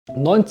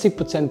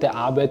90% der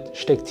Arbeit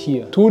steckt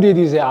hier. Tu dir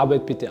diese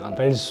Arbeit bitte an,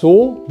 weil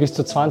so wirst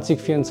du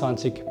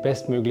 2024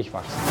 bestmöglich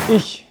wachsen.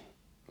 Ich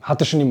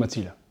hatte schon immer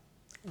Ziele.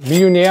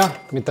 Millionär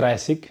mit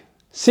 30,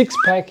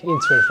 Sixpack in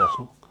 12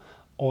 Wochen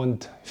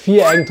und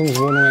 4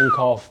 Eigentumswohnungen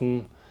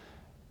kaufen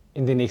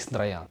in den nächsten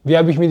 3 Jahren. Wie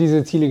habe ich mir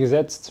diese Ziele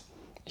gesetzt?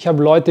 Ich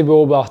habe Leute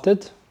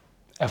beobachtet,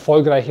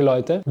 erfolgreiche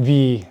Leute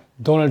wie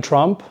Donald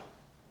Trump.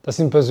 Das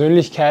sind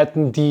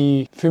Persönlichkeiten,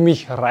 die für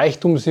mich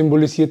Reichtum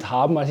symbolisiert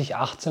haben, als ich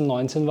 18,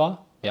 19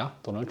 war. Ja,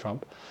 Donald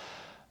Trump.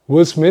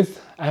 Will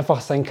Smith,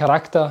 einfach sein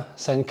Charakter,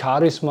 sein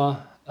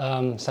Charisma,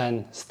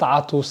 sein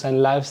Status, sein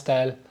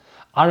Lifestyle.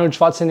 Arnold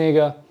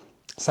Schwarzenegger,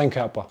 sein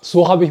Körper.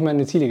 So habe ich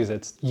meine Ziele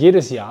gesetzt.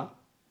 Jedes Jahr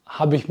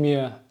habe ich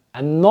mir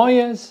ein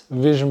neues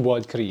Vision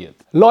Board kreiert.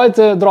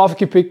 Leute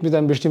draufgepickt mit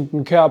einem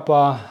bestimmten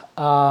Körper,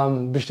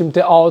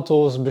 bestimmte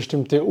Autos,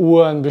 bestimmte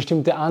Uhren,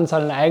 bestimmte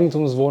Anzahl an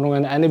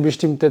Eigentumswohnungen, eine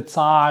bestimmte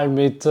Zahl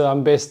mit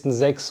am besten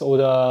 6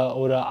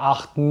 oder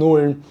 8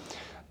 Nullen.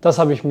 Das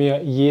habe ich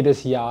mir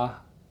jedes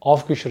Jahr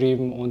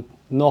aufgeschrieben und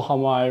noch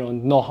einmal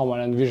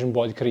ein Vision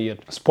Board kreiert.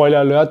 Spoiler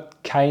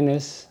Alert,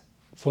 keines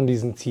von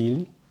diesen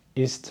Zielen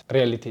ist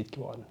Realität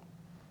geworden.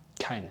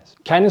 Keines.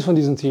 Keines von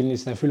diesen Zielen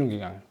ist in Erfüllung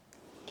gegangen.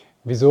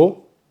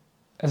 Wieso?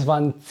 Es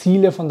waren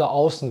Ziele von der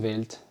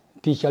Außenwelt,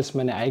 die ich als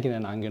meine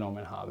eigenen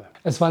angenommen habe.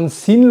 Es waren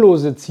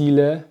sinnlose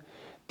Ziele,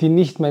 die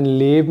nicht mein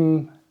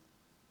Leben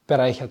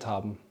bereichert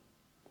haben,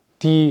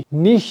 die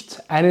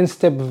nicht einen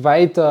Step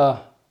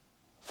weiter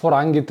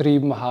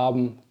vorangetrieben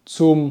haben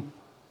zum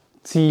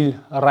Ziel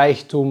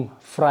Reichtum,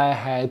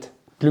 Freiheit,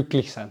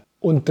 glücklich sein.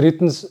 Und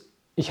drittens,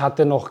 ich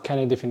hatte noch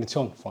keine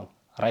Definition von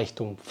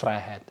Reichtum,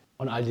 Freiheit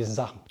und all diesen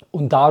Sachen.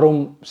 Und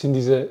darum sind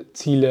diese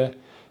Ziele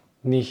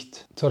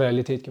nicht zur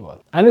Realität geworden.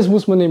 Eines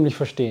muss man nämlich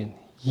verstehen.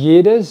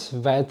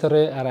 Jedes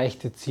weitere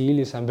erreichte Ziel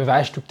ist ein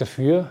Beweisstück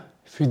dafür,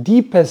 für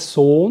die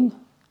Person,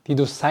 die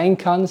du sein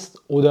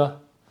kannst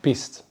oder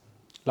bist.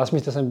 Lass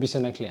mich das ein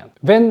bisschen erklären.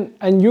 Wenn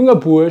ein junger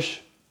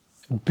Bursch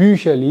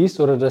Bücher liest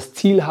oder das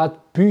Ziel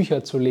hat,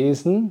 Bücher zu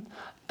lesen,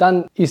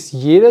 dann ist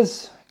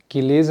jedes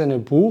gelesene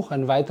Buch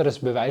ein weiteres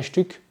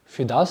Beweisstück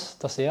für das,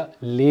 dass er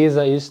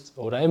Leser ist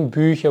oder ein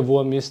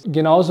Bücherwurm ist.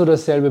 Genauso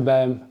dasselbe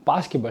beim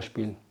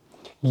Basketballspielen.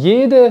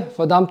 Jede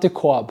verdammte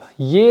Korb,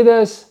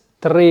 jedes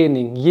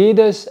Training,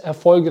 jedes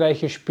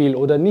erfolgreiche Spiel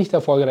oder nicht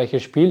erfolgreiche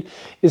Spiel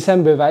ist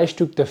ein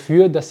Beweisstück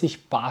dafür, dass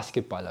ich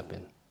Basketballer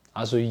bin.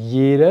 Also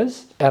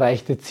jedes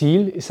erreichte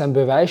Ziel ist ein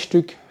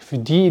Beweisstück für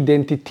die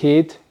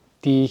Identität,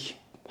 die ich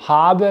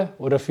habe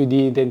oder für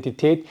die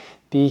Identität,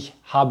 die ich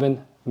haben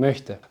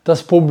möchte.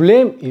 Das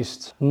Problem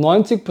ist,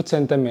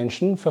 90% der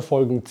Menschen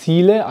verfolgen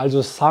Ziele,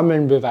 also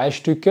sammeln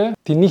Beweisstücke,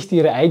 die nicht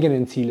ihre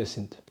eigenen Ziele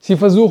sind. Sie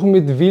versuchen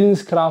mit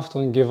Willenskraft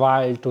und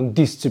Gewalt und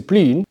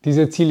Disziplin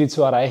diese Ziele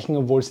zu erreichen,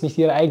 obwohl es nicht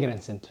ihre eigenen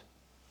sind.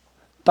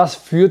 Das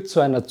führt zu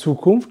einer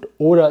Zukunft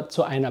oder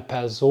zu einer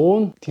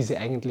Person, die sie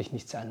eigentlich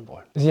nicht sein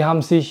wollen. Sie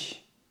haben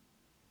sich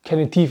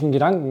keine tiefen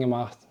Gedanken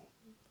gemacht.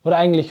 Oder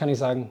eigentlich kann ich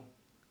sagen,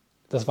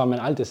 das war mein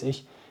altes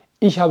Ich.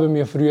 Ich habe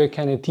mir früher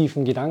keine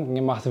tiefen Gedanken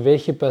gemacht,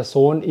 welche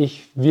Person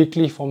ich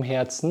wirklich vom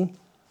Herzen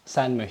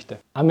sein möchte.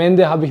 Am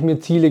Ende habe ich mir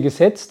Ziele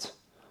gesetzt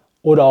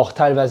oder auch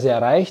teilweise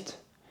erreicht,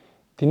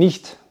 die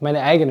nicht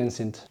meine eigenen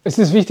sind. Es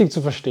ist wichtig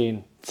zu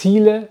verstehen,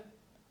 Ziele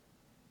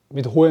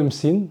mit hohem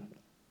Sinn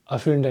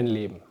erfüllen dein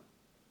Leben.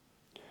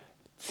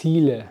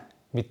 Ziele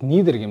mit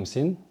niedrigem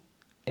Sinn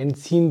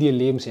entziehen dir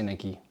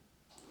Lebensenergie.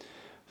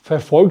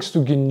 Verfolgst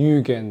du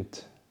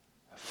genügend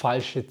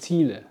falsche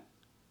Ziele,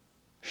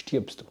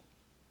 stirbst du.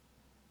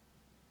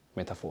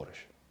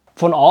 Metaphorisch.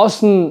 Von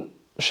außen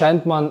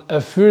scheint man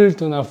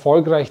erfüllt und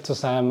erfolgreich zu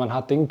sein. Man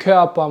hat den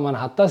Körper, man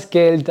hat das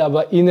Geld,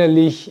 aber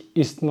innerlich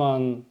ist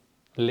man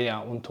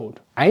leer und tot.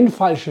 Ein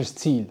falsches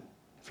Ziel,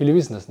 viele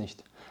wissen das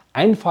nicht,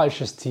 ein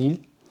falsches Ziel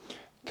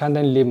kann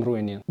dein Leben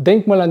ruinieren.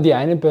 Denk mal an die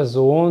eine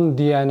Person,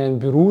 die einen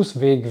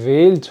Berufsweg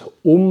wählt,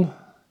 um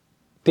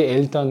die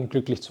Eltern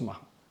glücklich zu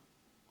machen.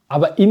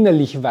 Aber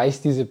innerlich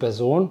weiß diese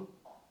Person,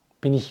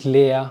 bin ich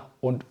leer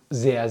und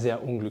sehr,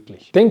 sehr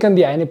unglücklich. Denk an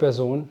die eine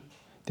Person,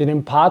 die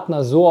den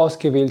Partner so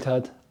ausgewählt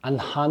hat,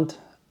 anhand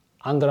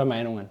anderer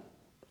Meinungen.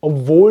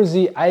 Obwohl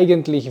sie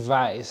eigentlich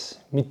weiß,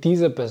 mit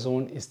dieser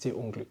Person ist sie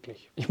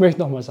unglücklich. Ich möchte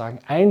nochmal sagen,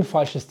 ein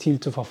falsches Ziel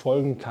zu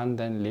verfolgen, kann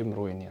dein Leben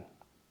ruinieren.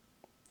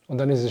 Und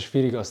dann ist es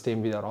schwierig, aus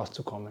dem wieder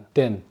rauszukommen.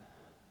 Denn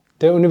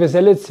der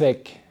universelle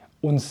Zweck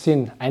und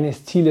Sinn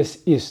eines Zieles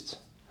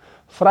ist,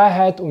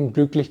 Freiheit und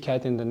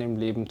Glücklichkeit in deinem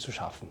Leben zu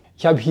schaffen.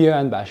 Ich habe hier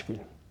ein Beispiel.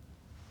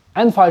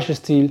 Ein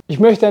falsches Ziel, ich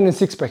möchte einen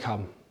Sixpack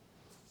haben.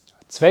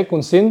 Zweck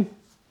und Sinn,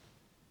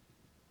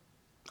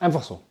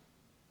 einfach so.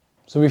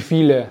 So wie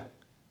viele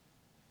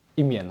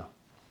im Jänner.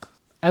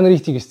 Ein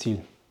richtiges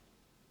Ziel.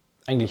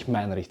 Eigentlich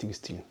mein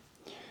richtiges Ziel.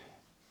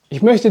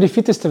 Ich möchte die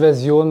fitteste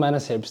Version meiner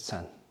selbst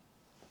sein.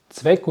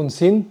 Zweck und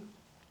Sinn,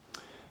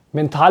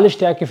 mentale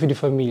Stärke für die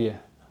Familie,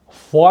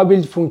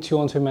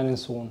 Vorbildfunktion für meinen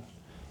Sohn,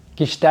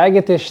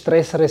 gesteigerte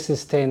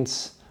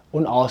Stressresistenz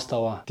und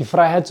Ausdauer, die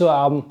Freiheit zu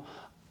haben,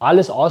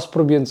 alles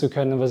ausprobieren zu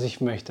können, was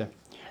ich möchte.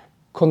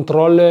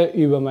 Kontrolle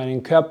über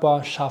meinen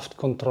Körper schafft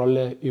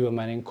Kontrolle über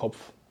meinen Kopf.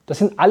 Das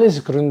sind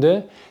alles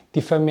Gründe,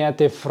 die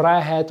vermehrte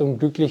Freiheit und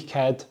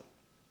Glücklichkeit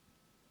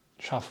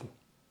schaffen.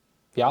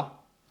 Ja,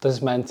 das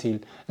ist mein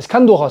Ziel. Es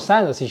kann durchaus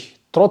sein, dass ich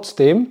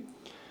trotzdem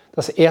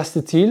das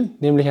erste Ziel,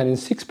 nämlich einen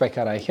Sixpack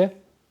erreiche,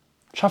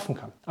 schaffen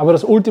kann. Aber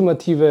das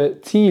ultimative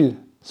Ziel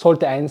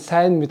sollte eins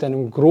sein mit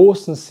einem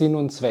großen Sinn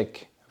und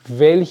Zweck,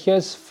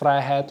 welches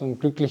Freiheit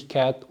und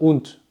Glücklichkeit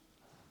und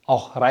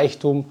auch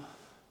Reichtum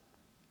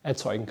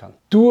erzeugen kann.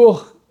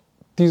 Durch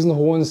diesen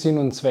hohen Sinn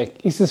und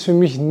Zweck ist es für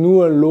mich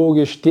nur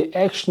logisch, die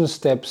Action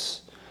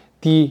Steps,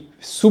 die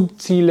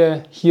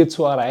Subziele hier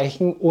zu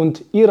erreichen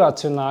und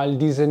irrational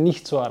diese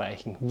nicht zu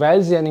erreichen,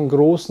 weil sie einen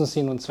großen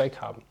Sinn und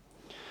Zweck haben.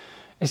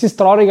 Es ist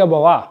traurig,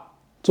 aber wahr,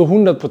 zu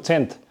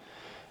 100%.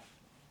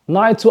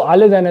 Nahezu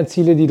alle deine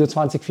Ziele, die du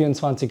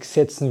 2024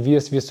 setzen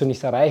wirst du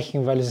nicht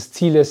erreichen, weil es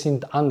Ziele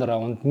sind anderer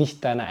und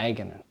nicht deine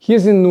eigenen. Hier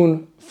sind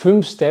nun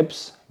 5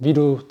 Steps, wie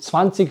du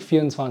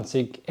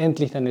 2024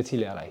 endlich deine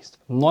Ziele erreichst.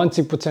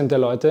 90% der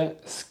Leute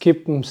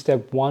skippen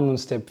Step 1 und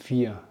Step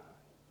 4.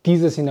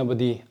 Diese sind aber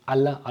die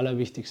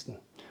allerwichtigsten.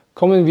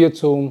 Kommen wir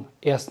zum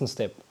ersten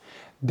Step.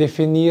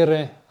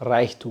 Definiere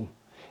Reichtum.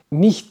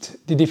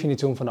 Nicht die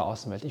Definition von der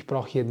Außenwelt. Ich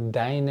brauche hier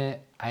deine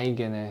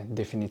eigene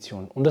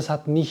Definition. Und das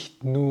hat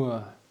nicht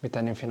nur mit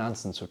deinen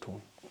Finanzen zu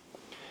tun.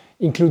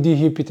 Inkludiere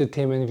hier bitte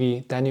Themen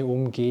wie deine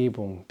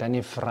Umgebung,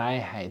 deine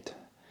Freiheit,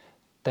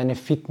 deine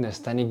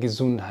Fitness, deine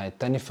Gesundheit,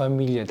 deine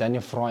Familie, deine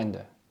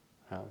Freunde.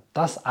 Ja,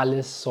 das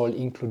alles soll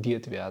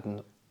inkludiert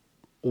werden,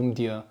 um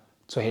dir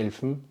zu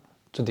helfen,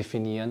 zu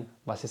definieren,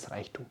 was ist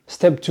Reichtum.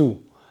 Step 2.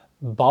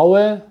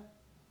 Baue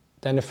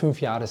deine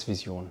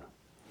 5-Jahres-Vision.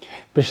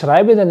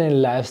 Beschreibe deinen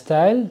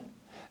Lifestyle,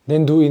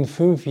 den du in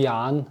 5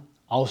 Jahren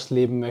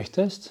ausleben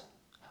möchtest,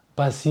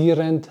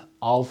 basierend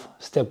auf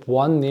Step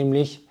 1,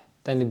 nämlich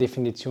deine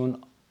Definition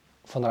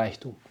von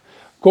Reichtum.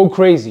 Go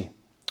crazy.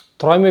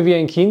 Träume wie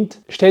ein Kind.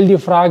 Stell dir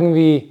Fragen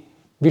wie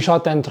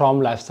schaut dein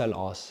Traum-Lifestyle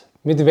aus?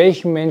 Mit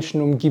welchen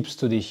Menschen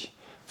umgibst du dich?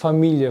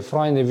 Familie,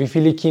 Freunde, wie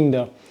viele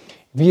Kinder?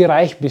 Wie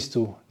reich bist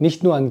du?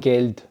 Nicht nur an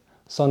Geld,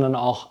 sondern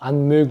auch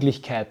an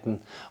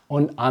Möglichkeiten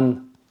und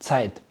an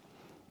Zeit.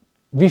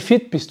 Wie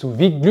fit bist du?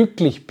 Wie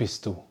glücklich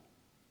bist du?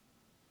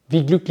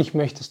 Wie glücklich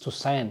möchtest du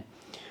sein?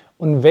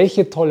 Und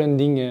welche tollen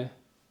Dinge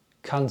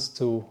kannst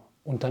du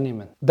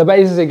unternehmen?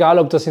 Dabei ist es egal,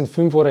 ob das in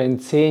 5 oder in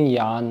 10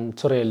 Jahren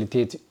zur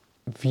Realität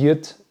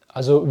wird.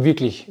 Also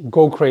wirklich,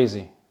 go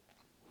crazy.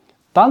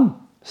 Dann,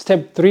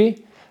 Step 3,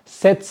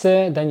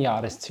 setze dein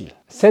Jahresziel.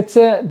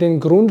 Setze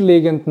den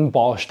grundlegenden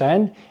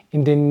Baustein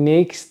in den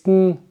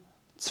nächsten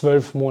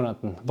 12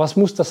 Monaten. Was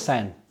muss das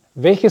sein?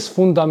 Welches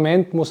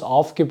Fundament muss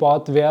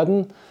aufgebaut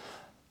werden,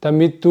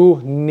 damit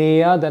du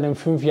näher deinem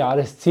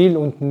 5-Jahres-Ziel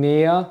und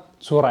näher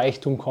zu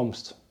Reichtum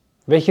kommst?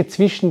 Welche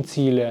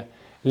Zwischenziele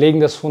legen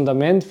das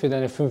Fundament für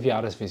deine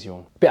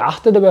 5-Jahres-Vision?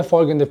 Beachte dabei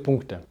folgende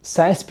Punkte.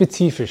 Sei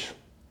spezifisch.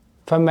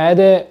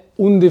 Vermeide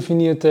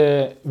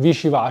undefinierte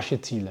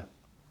Wischiwaschi-Ziele.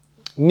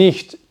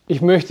 Nicht,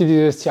 ich möchte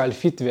dieses Jahr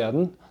fit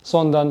werden,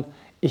 sondern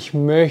ich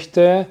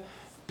möchte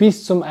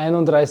bis zum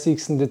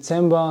 31.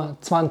 Dezember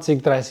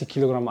 20-30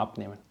 Kilogramm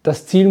abnehmen.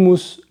 Das Ziel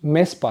muss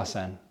messbar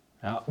sein.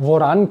 Ja,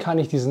 woran kann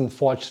ich diesen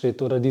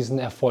Fortschritt oder diesen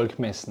Erfolg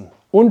messen?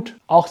 Und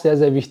auch sehr,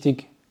 sehr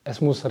wichtig, es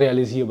muss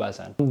realisierbar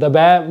sein. Und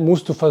dabei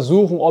musst du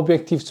versuchen,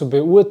 objektiv zu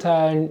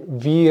beurteilen,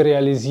 wie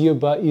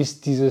realisierbar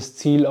ist dieses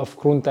Ziel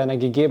aufgrund deiner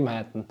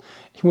Gegebenheiten.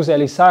 Ich muss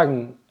ehrlich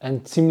sagen,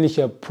 ein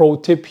ziemlicher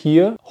Pro-Tipp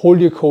hier, hol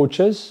dir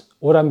Coaches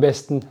oder am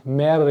besten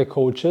mehrere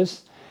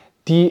Coaches,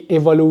 die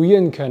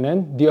evaluieren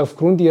können, die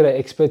aufgrund ihrer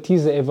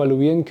Expertise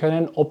evaluieren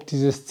können, ob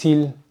dieses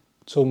Ziel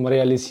zum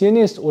Realisieren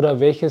ist oder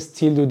welches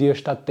Ziel du dir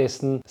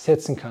stattdessen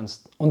setzen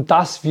kannst. Und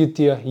das wird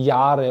dir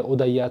Jahre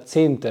oder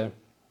Jahrzehnte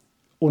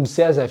und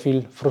sehr, sehr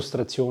viel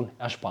Frustration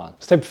ersparen.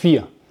 Step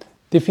 4.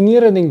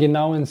 Definiere den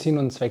genauen Sinn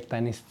und Zweck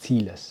deines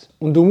Zieles.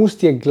 Und du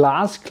musst dir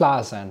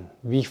glasklar sein,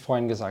 wie ich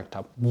vorhin gesagt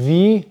habe.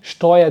 Wie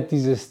steuert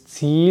dieses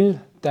Ziel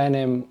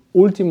deinem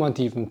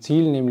ultimativen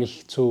Ziel,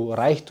 nämlich zu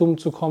Reichtum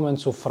zu kommen,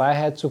 zu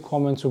Freiheit zu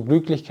kommen, zu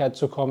Glücklichkeit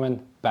zu kommen,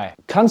 bei?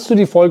 Kannst du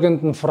die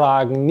folgenden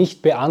Fragen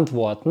nicht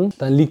beantworten,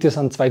 dann liegt es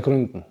an 2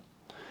 Gründen.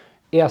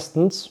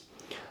 Erstens,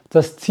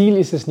 das Ziel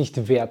ist es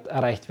nicht wert,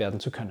 erreicht werden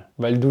zu können,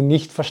 weil du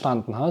nicht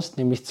verstanden hast,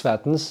 nämlich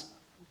zweitens,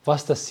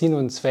 was der Sinn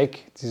und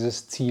Zweck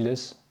dieses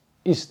Zieles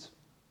ist.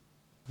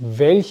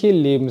 Welche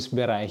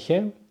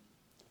Lebensbereiche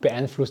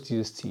beeinflusst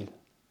dieses Ziel?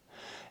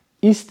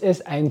 Ist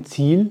es ein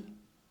Ziel,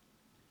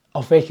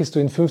 auf welches du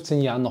in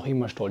 15 Jahren noch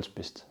immer stolz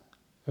bist?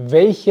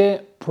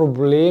 Welche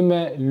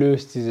Probleme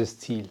löst dieses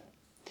Ziel?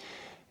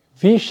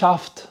 Wie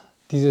schafft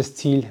dieses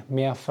Ziel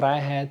mehr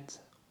Freiheit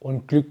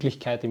und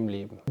Glücklichkeit im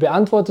Leben?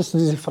 Beantwortest du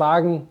diese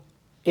Fragen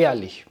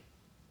ehrlich?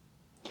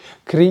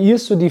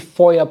 Kreierst du die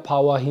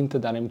Feuerpower hinter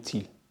deinem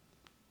Ziel?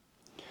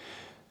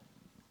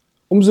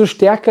 Umso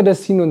stärker der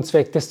Sinn und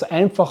Zweck, desto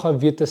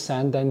einfacher wird es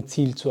sein, dein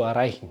Ziel zu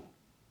erreichen.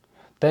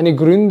 Deine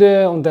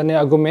Gründe und deine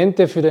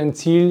Argumente für dein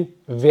Ziel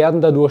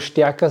werden dadurch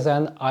stärker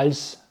sein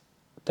als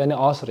deine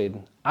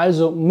Ausreden.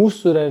 Also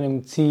musst du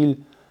deinem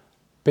Ziel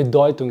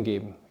Bedeutung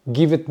geben.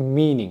 Give it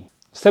meaning.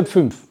 Step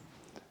 5.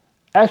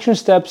 Action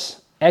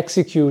Steps,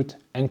 Execute,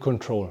 and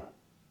control.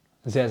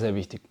 Sehr, sehr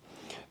wichtig.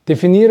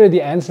 Definiere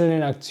die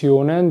einzelnen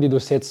Aktionen, die du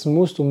setzen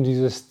musst, um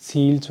dieses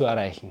Ziel zu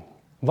erreichen.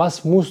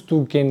 Was musst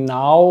du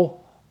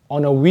genau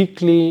on a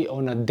weekly,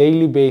 on a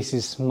daily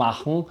basis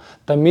machen,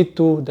 damit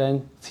du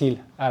dein Ziel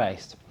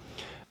erreichst?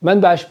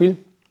 Mein Beispiel: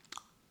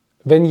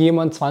 Wenn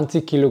jemand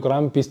 20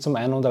 Kilogramm bis zum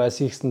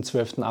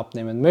 31.12.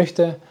 abnehmen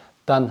möchte,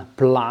 dann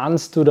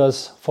planst du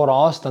das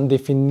voraus, dann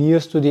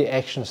definierst du die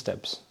Action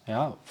Steps.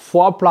 Ja?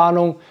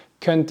 Vorplanung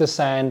könnte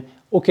sein,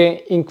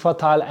 okay, in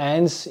Quartal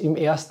 1, im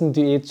ersten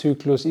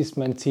Diätzyklus ist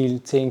mein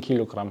Ziel 10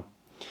 Kilogramm,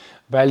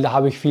 weil da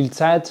habe ich viel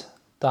Zeit,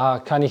 da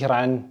kann ich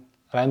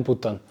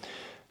reinbuttern.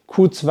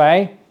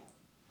 Q2,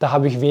 da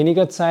habe ich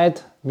weniger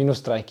Zeit,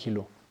 minus 3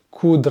 Kilo.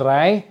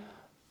 Q3,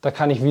 da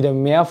kann ich wieder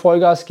mehr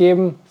Vollgas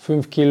geben,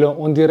 5 Kilo,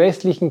 und die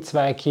restlichen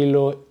 2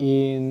 Kilo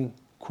in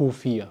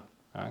Q4,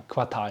 ja,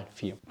 Quartal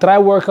 4.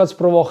 3 Workouts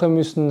pro Woche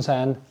müssen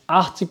sein,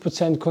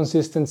 80%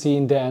 Consistency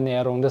in der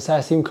Ernährung, das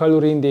heißt im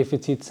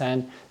Kaloriendefizit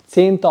sein,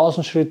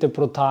 10.000 Schritte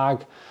pro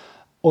Tag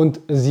und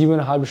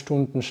 7,5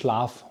 Stunden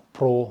Schlaf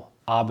pro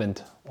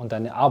Abend und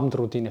eine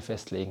Abendroutine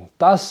festlegen.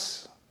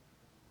 Das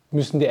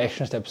müssen die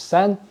Action Steps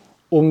sein,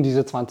 um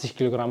diese 20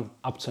 Kilogramm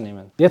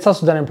abzunehmen. Jetzt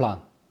hast du deinen Plan.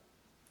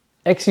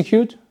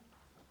 Execute,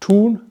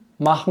 tun,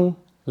 machen,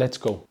 let's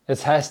go.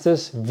 Jetzt heißt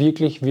es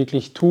wirklich,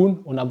 wirklich tun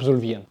und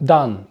absolvieren.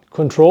 Dann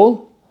Control.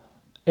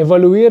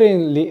 Evaluiere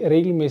in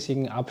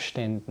regelmäßigen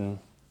Abständen,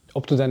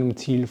 ob du deinem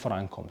Ziel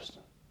vorankommst.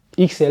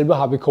 Ich selber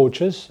habe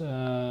Coaches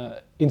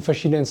in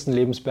verschiedensten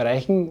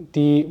Lebensbereichen,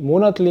 die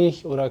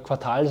monatlich oder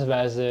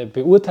quartalsweise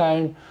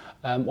beurteilen,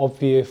 ob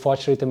wir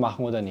Fortschritte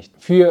machen oder nicht.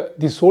 Für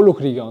die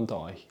Solo-Krieger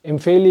unter euch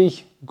empfehle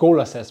ich Goal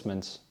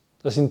Assessments.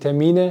 Das sind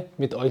Termine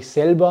mit euch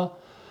selber,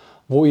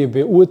 wo ihr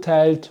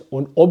beurteilt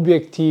und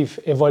objektiv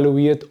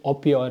evaluiert,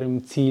 ob ihr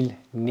eurem Ziel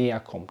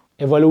näher kommt.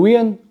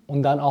 Evaluieren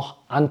und dann auch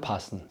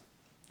anpassen.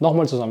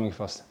 Nochmal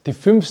zusammengefasst: Die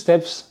 5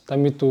 Steps,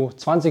 damit du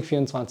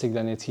 2024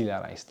 deine Ziele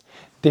erreichst.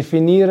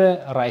 Definiere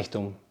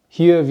Reichtum.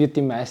 Hier wird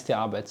die meiste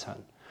Arbeit sein.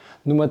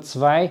 Nummer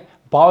 2,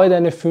 baue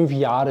deine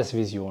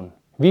 5-Jahres-Vision.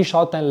 Wie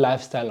schaut dein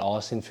Lifestyle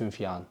aus in 5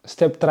 Jahren?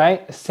 Step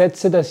 3,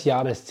 setze das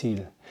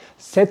Jahresziel.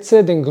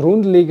 Setze den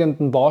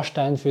grundlegenden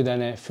Baustein für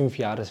deine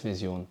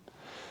 5-Jahres-Vision.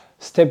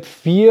 Step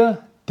 4,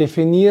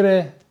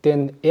 definiere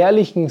den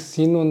ehrlichen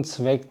Sinn und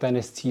Zweck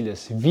deines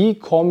Zieles. Wie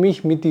komme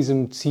ich mit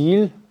diesem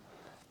Ziel,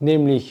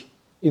 nämlich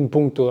in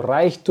puncto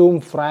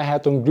Reichtum,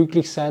 Freiheit und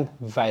Glücklichsein,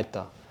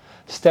 weiter?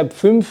 Step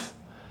 5,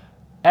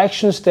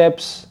 Action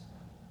Steps,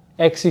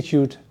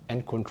 Execute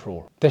and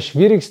Control. Der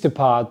schwierigste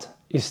Part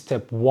ist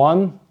Step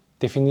 1,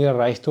 definiere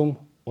Reichtum,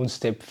 und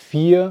Step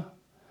 4,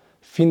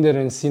 finde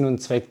den Sinn und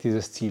Zweck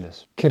dieses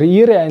Zieles.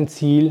 Kreiere ein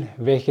Ziel,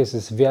 welches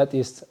es wert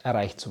ist,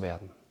 erreicht zu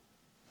werden.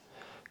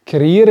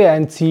 Kreiere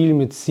ein Ziel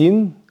mit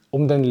Sinn,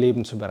 um dein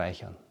Leben zu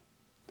bereichern.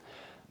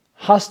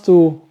 Hast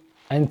du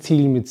ein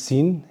Ziel mit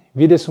Sinn,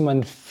 wird es um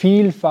ein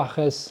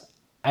Vielfaches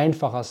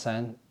einfacher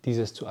sein,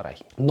 dieses zu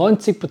erreichen.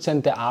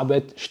 90% der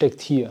Arbeit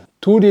steckt hier.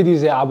 Tu dir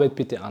diese Arbeit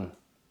bitte an,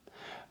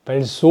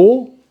 weil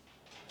so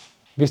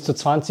wirst du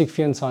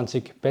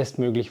 2024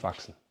 bestmöglich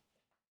wachsen.